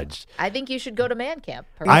are judged. I think you should go to man camp.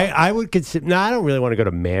 I would consider... No, I don't really want to go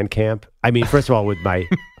to man camp. I mean, first of all, with my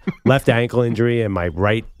left ankle injury and my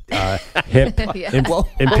right hip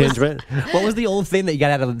impingement. What was the old thing that you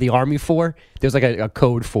got out of the Army for? There was a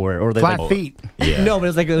code for it, or flat feet. Yeah. No,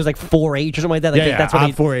 but it was 4-H or something like that. That's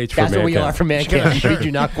what 4-H. That's what we are for man camp. We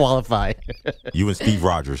do not qualify. You and Steve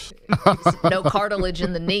Rogers. No cartilage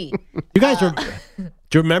in the knee. You guys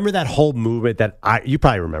do you remember that whole movement that you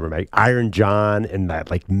probably remember, Meg? Iron John and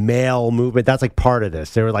that male movement. That's part of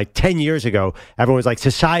this. They were 10 years ago. Everyone was like,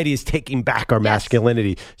 society is taking back our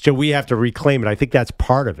masculinity, so we have to reclaim it. I think that's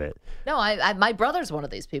part of it. No, my brother's one of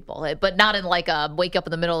these people, but not in wake up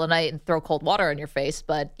in the middle of the night and throw cold water on your face.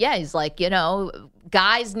 But yeah, he's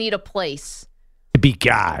guys need a place. To be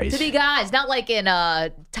guys. Not in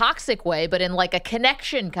a toxic way, but in a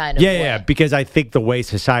connection kind of way. Yeah, because I think the way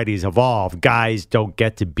society's evolved, guys don't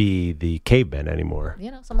get to be the cavemen anymore.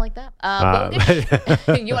 Something like that.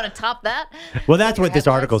 Bogus? You want to top that? Well, that's what this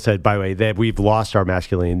article said, by the way, that we've lost our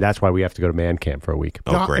masculinity. That's why we have to go to man camp for a week.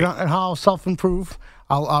 Oh, great. And how I'll self-improve,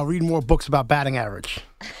 I'll read more books about batting average.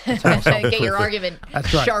 Get your argument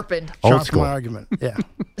sharpened. Old school. My argument, yeah.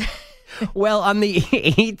 Well, on the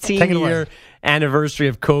 18-year anniversary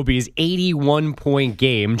of Kobe's 81-point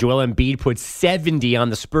game, Joel Embiid put 70 on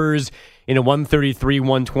the Spurs in a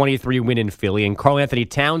 133-123 win in Philly. And Karl Anthony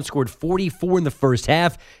Towns scored 44 in the first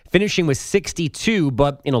half, finishing with 62,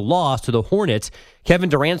 but in a loss to the Hornets. Kevin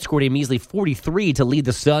Durant scored a measly 43 to lead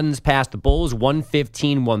the Suns past the Bulls,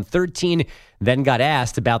 115-113, then got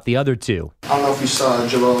asked about the other two. I don't know if you saw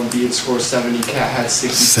Joel Embiid score 70. Cat had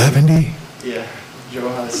 60. 70? Yeah,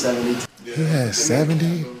 Joel had 70. Yeah, 70?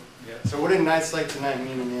 Yeah. So what did nights like tonight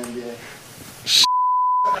mean in the NBA?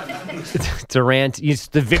 Durant,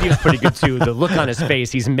 the video's pretty good too. The look on his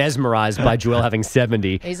face, he's mesmerized by Joel having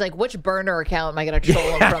 70. He's like, which burner account am I going to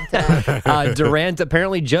troll him from today? Durant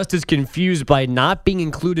apparently just as confused by not being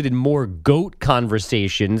included in more GOAT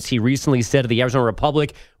conversations. He recently said to the Arizona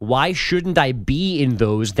Republic, why shouldn't I be in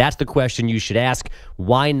those? That's the question you should ask.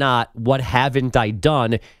 Why not? What haven't I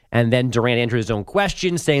done? And then Durant answered his own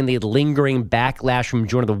question, saying the lingering backlash from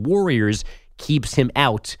joining the Warriors keeps him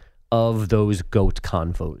out of those GOAT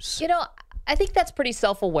convos. You know, I think that's pretty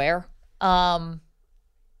self-aware. I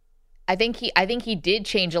think he did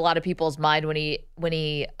change a lot of people's mind when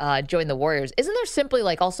he joined the Warriors. Isn't there simply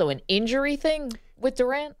like also an injury thing with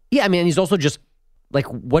Durant? Yeah, I mean, he's also just like,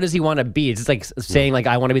 what does he want to be? It's just like saying like,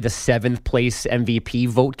 I want to be the 7th place MVP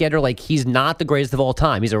vote getter. Like, he's not the greatest of all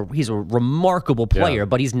time. He's a remarkable player,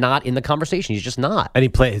 but he's not in the conversation. He's just not. And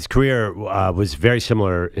his career was very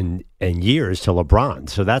similar in years to LeBron.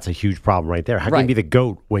 So that's a huge problem right there. How can you be the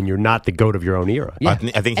GOAT when you're not the GOAT of your own era? Yeah.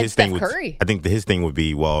 I think his thing Curry. I think his thing would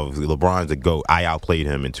be, well, if LeBron's the GOAT, I outplayed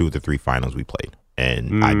him in 2 of the 3 finals we played.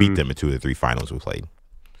 And I beat them in 2 of the 3 finals we played.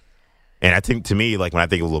 And I think, to me, like when I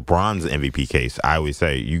think of LeBron's MVP case, I always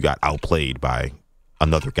say you got outplayed by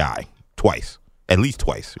another guy twice, at least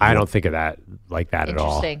twice. I don't think of that like that at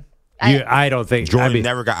all. Interesting. I don't think Jordan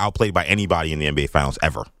never got outplayed by anybody in the NBA Finals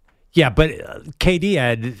ever. Yeah, but KD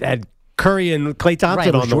had Curry and Klay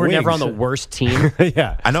Thompson on the Jordan wings. never on the worst team.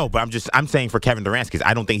 Yeah, I know, but I'm saying for Kevin Durant's case,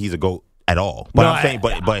 I don't think he's a GOAT at all. But I'm saying,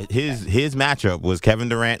 but his matchup was Kevin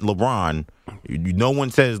Durant, LeBron. No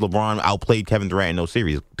one says LeBron outplayed Kevin Durant in those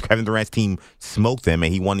series. Kevin Durant's team smoked them,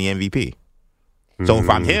 and he won the MVP. So if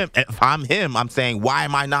I'm him, I'm saying, why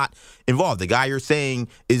am I not involved? The guy you're saying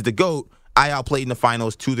is the GOAT. I outplayed in the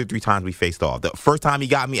finals 2 to 3 times we faced off. The first time he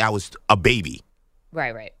got me, I was a baby.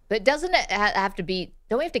 Right. But doesn't it have to be,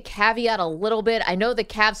 don't we have to caveat a little bit? I know the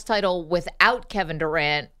Cavs title without Kevin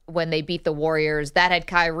Durant when they beat the Warriors, that had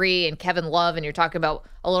Kyrie and Kevin Love, and you're talking about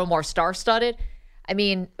a little more star-studded. I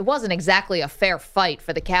mean, it wasn't exactly a fair fight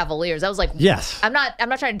for the Cavaliers. I was like, yes. I'm not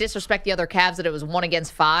trying to disrespect the other Cavs that it was 1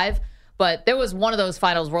 against 5, but there was one of those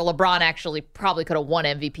finals where LeBron actually probably could have won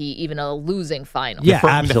MVP, even a losing final. Yeah,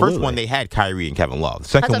 absolutely. The first one they had Kyrie and Kevin Love. The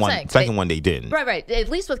second one they didn't. Right. At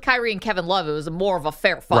least with Kyrie and Kevin Love, it was more of a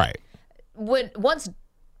fair fight. Right. Once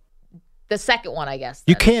the second one, I guess.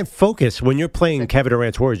 You can't focus. When you're playing Kevin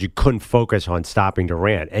Durant's Warriors, you couldn't focus on stopping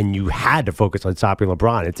Durant, and you had to focus on stopping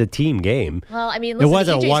LeBron. It's a team game. Well, I mean, it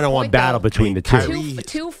wasn't a one-on-one battle between the two. Kyrie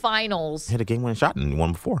two finals. Hit a game-winning shot and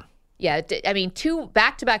won before. Yeah, I mean, 2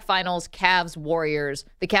 back-to-back finals, Cavs, Warriors.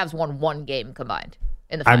 The Cavs won 1 game combined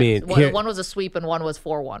in the finals. I mean, one was a sweep and one was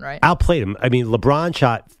 4-1, right? Outplayed him. I mean, LeBron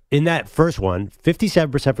shot in that first one,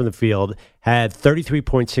 57% from the field, had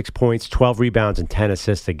 33.6 points, 12 rebounds, and 10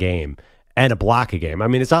 assists a game. And a block a game. I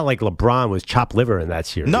mean, it's not like LeBron was chopped liver in that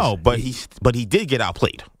series. No, but he did get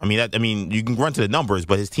outplayed. I mean, you can run to the numbers,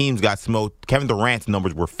 but his teams got smoked. Kevin Durant's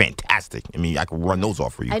numbers were fantastic. I mean, I could run those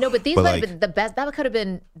off for you. I know, but these might have been the best. That could have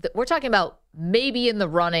been. We're talking about maybe in the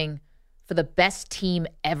running for the best team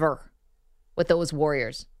ever with those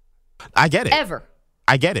Warriors. I get it. Ever.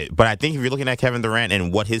 I get it, but I think if you're looking at Kevin Durant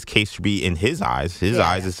and what his case should be in his eyes,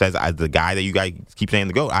 it says as the guy that you guys keep saying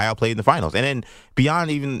the GOAT, I outplayed in the finals. And then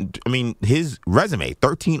beyond even, I mean, his resume,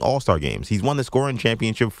 13 All-Star games. He's won the scoring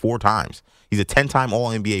championship 4 times. He's a 10-time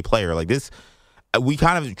All-NBA player. Like this, we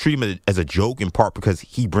kind of treat him as a joke in part because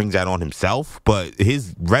he brings that on himself, but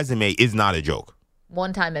his resume is not a joke.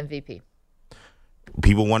 1-time MVP.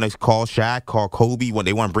 People want to call Shaq, call Kobe, when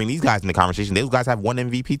they want to bring these guys in the conversation. Those guys have 1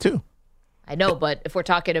 MVP too. I know, but if we're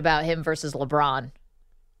talking about him versus LeBron,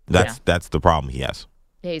 that's the problem he has.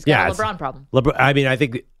 Yeah, he's got a LeBron problem. I mean, I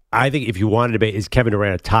think if you want to debate, is Kevin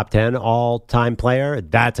Durant a top 10 all-time player?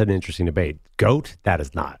 That's an interesting debate. GOAT? That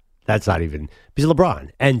is not. That's not even because LeBron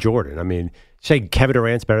and Jordan. I mean, say Kevin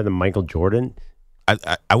Durant's better than Michael Jordan.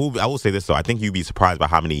 I will say this though. I think you'd be surprised by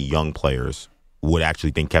how many young players would actually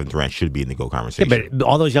think Kevin Durant should be in the GOAT conversation. Yeah, but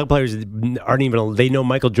all those young players aren't even, they know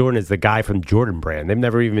Michael Jordan is the guy from Jordan Brand. They've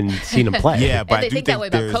never even seen him play. Yeah, but and they think that way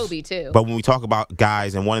about Kobe, too. But when we talk about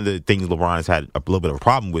guys, and one of the things LeBron has had a little bit of a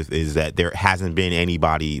problem with is that there hasn't been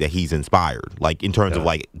anybody that he's inspired, like in terms of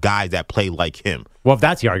like guys that play like him. Well, if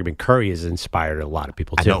that's the argument, Curry has inspired a lot of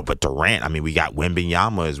people, too. I know, but Durant, I mean, we got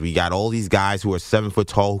Wembanyamas. We got all these guys who are 7 foot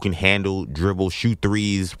tall who can handle, dribble, shoot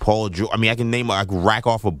threes. Paul George. I mean, I can rack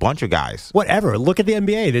off a bunch of guys. Whatever. Look at the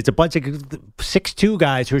NBA. There's a bunch of 6'2"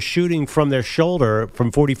 guys who are shooting from their shoulder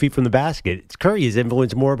from 40 feet from the basket. Curry has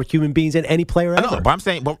influenced more human beings than any player ever. I know, but I'm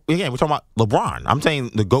saying, but again, we're talking about LeBron. I'm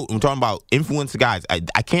saying the GOAT. We're talking about influence guys.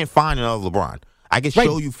 I can't find another LeBron. I can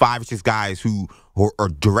show you 5 or 6 guys who are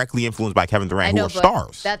directly influenced by Kevin Durant, who are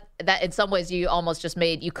stars. That in some ways you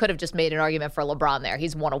could have just made an argument for LeBron there.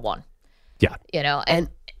 He's 101. Yeah. And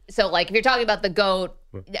so like if you're talking about the GOAT,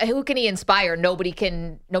 who can he inspire? Nobody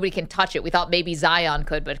can touch it. We thought maybe Zion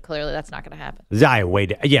could, but clearly that's not going to happen. Zion,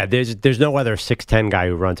 there's no other 6'10" guy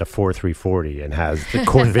who runs a 4.3 40 and has the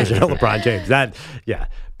core vision of LeBron James.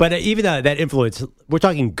 But even that influence, we're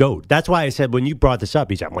talking GOAT. That's why I said when you brought this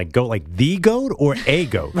up, I'm like, GOAT, like the GOAT or a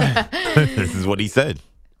GOAT? This is what he said.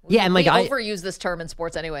 Yeah, and like I overuse this term in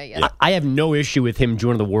sports anyway. Yeah. I have no issue with him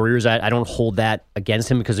joining the Warriors. I don't hold that against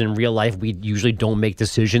him because in real life we usually don't make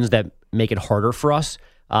decisions that make it harder for us.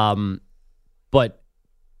 But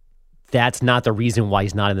that's not the reason why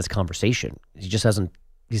he's not in this conversation. He's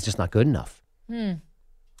just not good enough.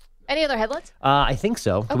 Any other headlines? I think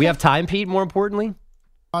so. Okay. Do we have time, Pete, more importantly?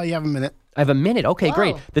 Oh, you have a minute. I have a minute. Okay, Whoa.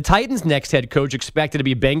 great. The Titans' next head coach expected to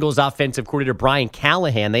be Bengals offensive coordinator Brian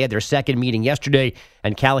Callahan. They had their second meeting yesterday,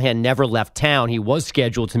 and Callahan never left town. He was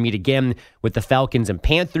scheduled to meet again with the Falcons and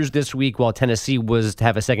Panthers this week, while Tennessee was to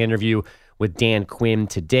have a second interview with Dan Quinn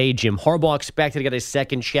today. Jim Harbaugh expected to get a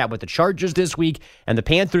second chat with the Chargers this week, and the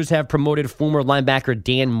Panthers have promoted former linebacker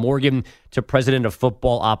Dan Morgan to president of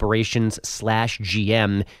football operations /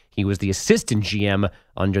 GM. He was the assistant GM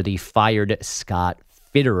under the fired Scott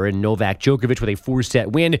Fitterer, and Novak Djokovic with a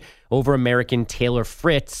 4-set win over American Taylor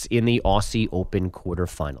Fritz in the Aussie Open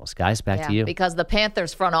quarterfinals. Guys, back to you. Because the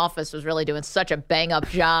Panthers front office was really doing such a bang-up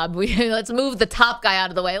job. Let's move the top guy out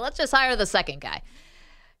of the way. Let's just hire the second guy.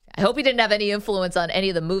 I hope he didn't have any influence on any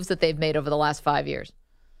of the moves that they've made over the last 5 years.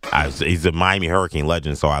 He's a Miami Hurricane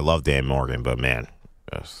legend, so I love Dan Morgan, but man.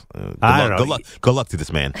 Good luck to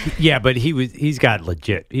this man. Yeah, but he's got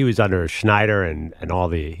legit. He was under Schneider and all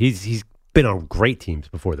the he's been on great teams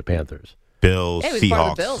before the Panthers. Bills,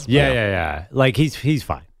 Seahawks. Bills. Yeah. Like he's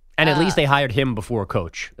fine. And at least they hired him before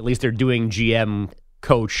coach. At least they're doing GM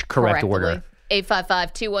coach correct order.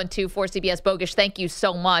 855-212-4CBS Bogish. Thank you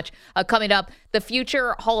so much. Coming up, the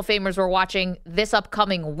future Hall of Famers we're watching this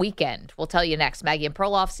upcoming weekend. We'll tell you next. Maggie and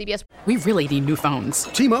Perloff, CBS. We really need new phones.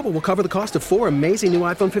 T-Mobile will cover the cost of 4 amazing new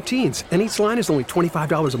iPhone 15s, and each line is only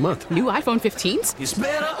 $25 a month. New iPhone 15s? It's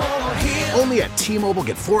better over here. Only at T-Mobile,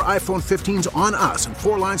 get 4 iPhone 15s on us and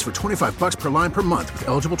 4 lines for $25 per line per month with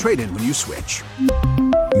eligible trade-in when you switch.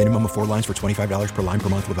 Minimum of 4 lines for $25 per line per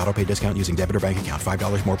month with autopay discount using debit or bank account.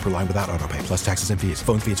 $5 more per line without autopay, plus taxes and fees.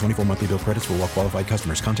 Phone fee at 24 monthly bill credits for well-qualified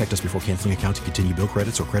customers. Contact us before canceling account to continue bill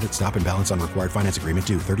credits or credit stop and balance on required finance agreement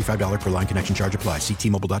due. $35 per line connection charge applies. See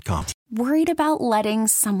T-Mobile.com. Worried about letting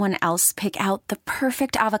someone else pick out the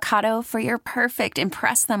perfect avocado for your perfect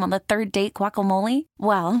impress them on the third date guacamole?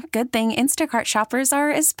 Well, good thing Instacart shoppers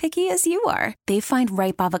are as picky as you are. They find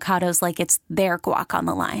ripe avocados like it's their guac on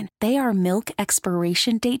the line. They are milk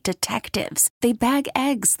expiration date detectives. They bag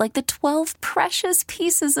eggs like the 12 precious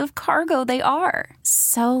pieces of cargo they are.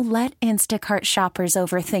 So let Instacart shoppers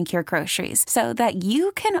overthink your groceries so that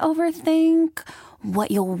you can overthink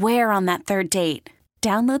what you'll wear on that third date.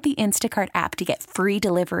 Download the Instacart app to get free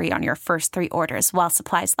delivery on your first 3 orders while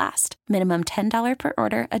supplies last. Minimum $10 per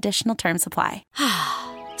order. Additional terms apply.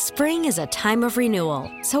 Spring is a time of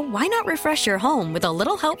renewal, so why not refresh your home with a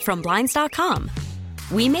little help from Blinds.com?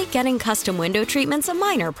 We make getting custom window treatments a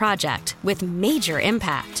minor project with major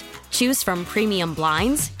impact. Choose from premium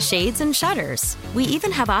blinds, shades, and shutters. We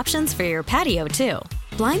even have options for your patio, too.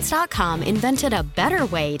 Blinds.com invented a better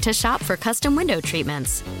way to shop for custom window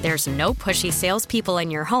treatments. There's no pushy salespeople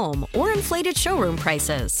in your home or inflated showroom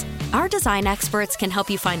prices. Our design experts can help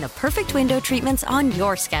you find the perfect window treatments on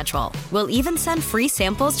your schedule. We'll even send free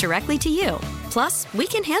samples directly to you. Plus, we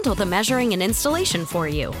can handle the measuring and installation for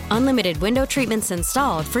you. Unlimited window treatments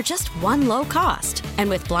installed for just one low cost. And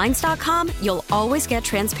with Blinds.com, you'll always get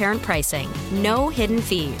transparent pricing. No hidden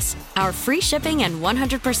fees. Our free shipping and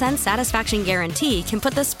 100% satisfaction guarantee can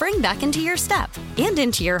put the spring back into your step and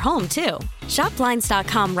into your home, too. Shop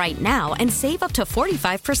Blinds.com right now and save up to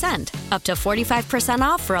 45%. Up to 45%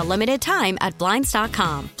 off for a limited time at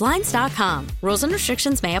Blinds.com. Blinds.com. Rules and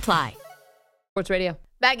restrictions may apply. Sports Radio.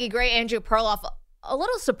 Maggie Gray, Andrew Perloff. A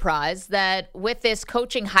little surprised that with this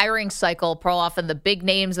coaching hiring cycle, Perloff, and the big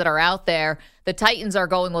names that are out there, the Titans are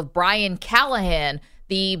going with Brian Callahan,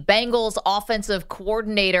 the Bengals offensive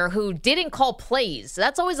coordinator who didn't call plays.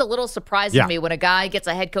 That's always a little surprising to me when a guy gets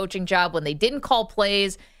a head coaching job when they didn't call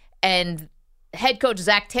plays, and head coach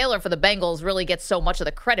Zach Taylor for the Bengals really gets so much of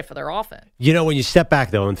the credit for their offense. You know, when you step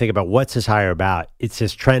back, though, and think about what's this hire about, it's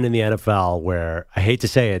this trend in the NFL where, I hate to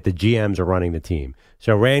say it, the GMs are running the team.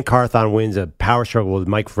 So Rand Carthon wins a power struggle with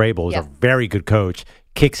Mike Vrabel, who's a very good coach,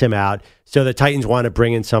 kicks him out. So the Titans want to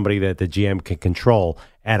bring in somebody that the GM can control.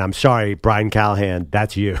 And I'm sorry, Brian Callahan,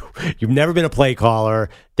 that's you. You've never been a play caller.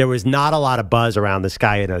 There was not a lot of buzz around this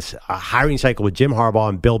guy in a hiring cycle with Jim Harbaugh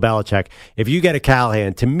and Bill Belichick. If you get a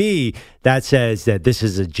Callahan, to me, that says that this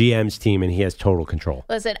is a GM's team and he has total control.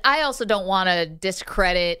 Listen, I also don't want to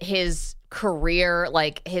discredit his career.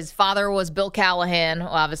 Like, his father was Bill Callahan,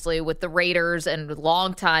 obviously, with the Raiders and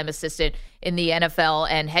longtime assistant in the NFL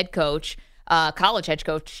and head coach. College head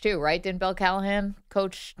coach too, right? Didn't Bill Callahan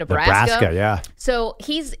coach Nebraska? Nebraska, yeah. So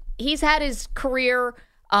he's had his career,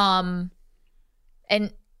 and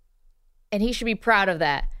he should be proud of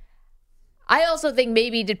that. I also think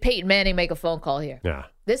maybe did Peyton Manning make a phone call here? Yeah.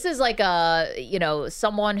 This is like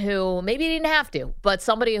someone who maybe didn't have to, but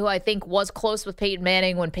somebody who I think was close with Peyton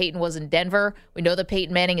Manning when Peyton was in Denver. We know that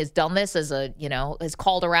Peyton Manning has done this as has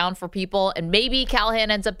called around for people, and maybe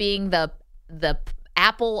Callahan ends up being the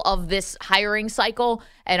apple of this hiring cycle,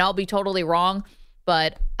 and I'll be totally wrong,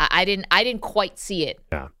 but I didn't quite see it.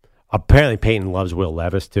 Yeah. Apparently Peyton loves Will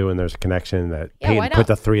Levis too, and there's a connection that Peyton put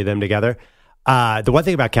the three of them together. The one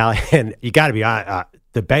thing about Callahan, you got to be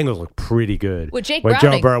the Bengals look pretty good with Jake Browning.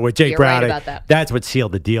 Joe Burrow, with Jake You're Browning. Right about that. That's what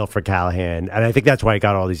sealed the deal for Callahan, and I think that's why he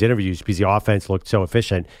got all these interviews, because the offense looked so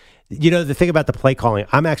efficient. You know, the thing about the play calling,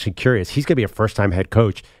 I'm actually curious. He's going to be a first-time head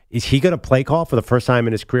coach. Is he going to play call for the first time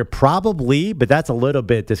in his career? Probably, but that's a little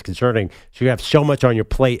bit disconcerting. So you have so much on your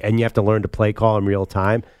plate, and you have to learn to play call in real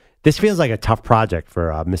time. This feels like a tough project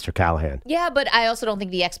for Mr. Callahan. Yeah, but I also don't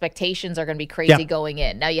think the expectations are going to be crazy going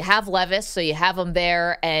in. Now, you have Levis, so you have him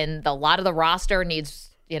there, and a lot of the roster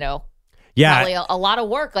needs, probably a lot of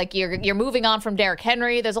work. Like, you're moving on from Derrick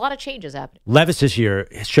Henry. There's a lot of changes happening. Levis this year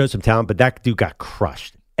showed some talent, but that dude got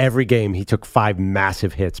crushed. Every game, he took 5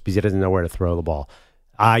 massive hits because he doesn't know where to throw the ball.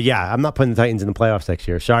 I'm not putting the Titans in the playoffs next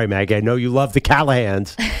year. Sorry, Maggie. I know you love the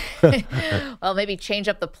Callahans. Well, maybe change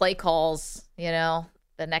up the play calls,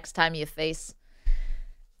 the next time you face.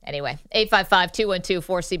 Anyway,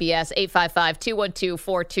 855-212-4CBS,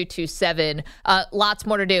 855-212-4227. Lots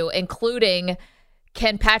more to do, including,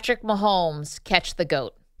 can Patrick Mahomes catch the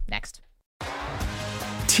GOAT? Next.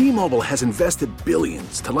 T-Mobile has invested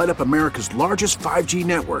billions to light up America's largest 5G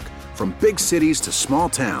network, from big cities to small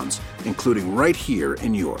towns, including right here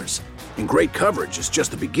in yours. And great coverage is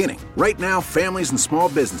just the beginning. Right now, families and small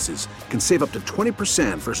businesses can save up to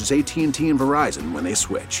 20% versus AT&T and Verizon when they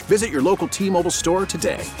switch. Visit your local T-Mobile store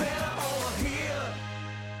today.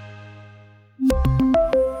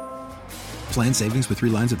 Plan savings with 3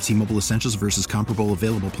 lines of T-Mobile Essentials versus comparable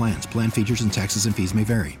available plans. Plan features and taxes and fees may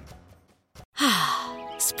vary.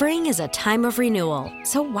 Spring is a time of renewal,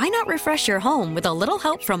 so why not refresh your home with a little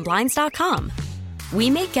help from Blinds.com? We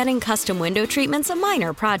make getting custom window treatments a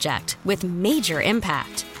minor project with major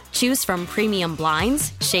impact. Choose from premium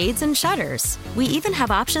blinds, shades, and shutters. We even have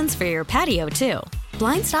options for your patio, too.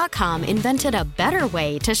 Blinds.com invented a better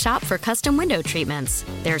way to shop for custom window treatments.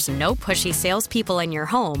 There's no pushy salespeople in your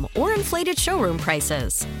home or inflated showroom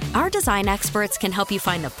prices. Our design experts can help you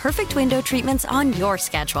find the perfect window treatments on your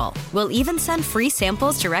schedule. We'll even send free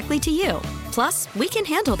samples directly to you. Plus, we can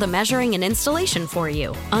handle the measuring and installation for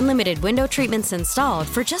you. Unlimited window treatments installed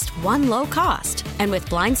for just one low cost. And with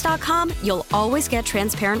Blinds.com, you'll always get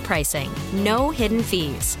transparent pricing. No hidden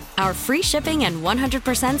fees. Our free shipping and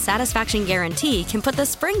 100% satisfaction guarantee can put the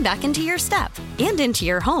spring back into your step and into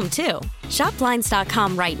your home, too. Shop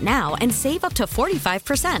Blinds.com right now and save up to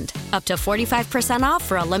 45%. Up to 45% off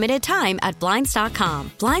for a limited time at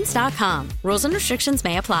Blinds.com. Blinds.com. Rules and restrictions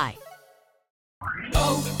may apply.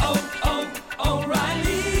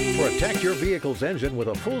 Protect your vehicle's engine with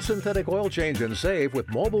a full synthetic oil change and save with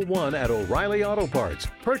Mobile One at O'Reilly Auto Parts.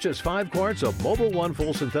 Purchase 5 quarts of Mobile One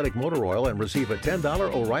full synthetic motor oil and receive a $10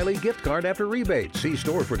 O'Reilly gift card after rebate. See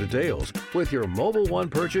store for details. With your Mobile One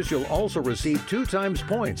purchase, you'll also receive 2 times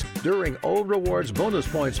points during O Rewards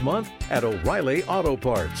Bonus Points Month at O'Reilly Auto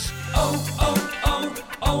Parts.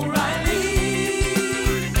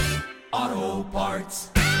 O'Reilly Auto Parts.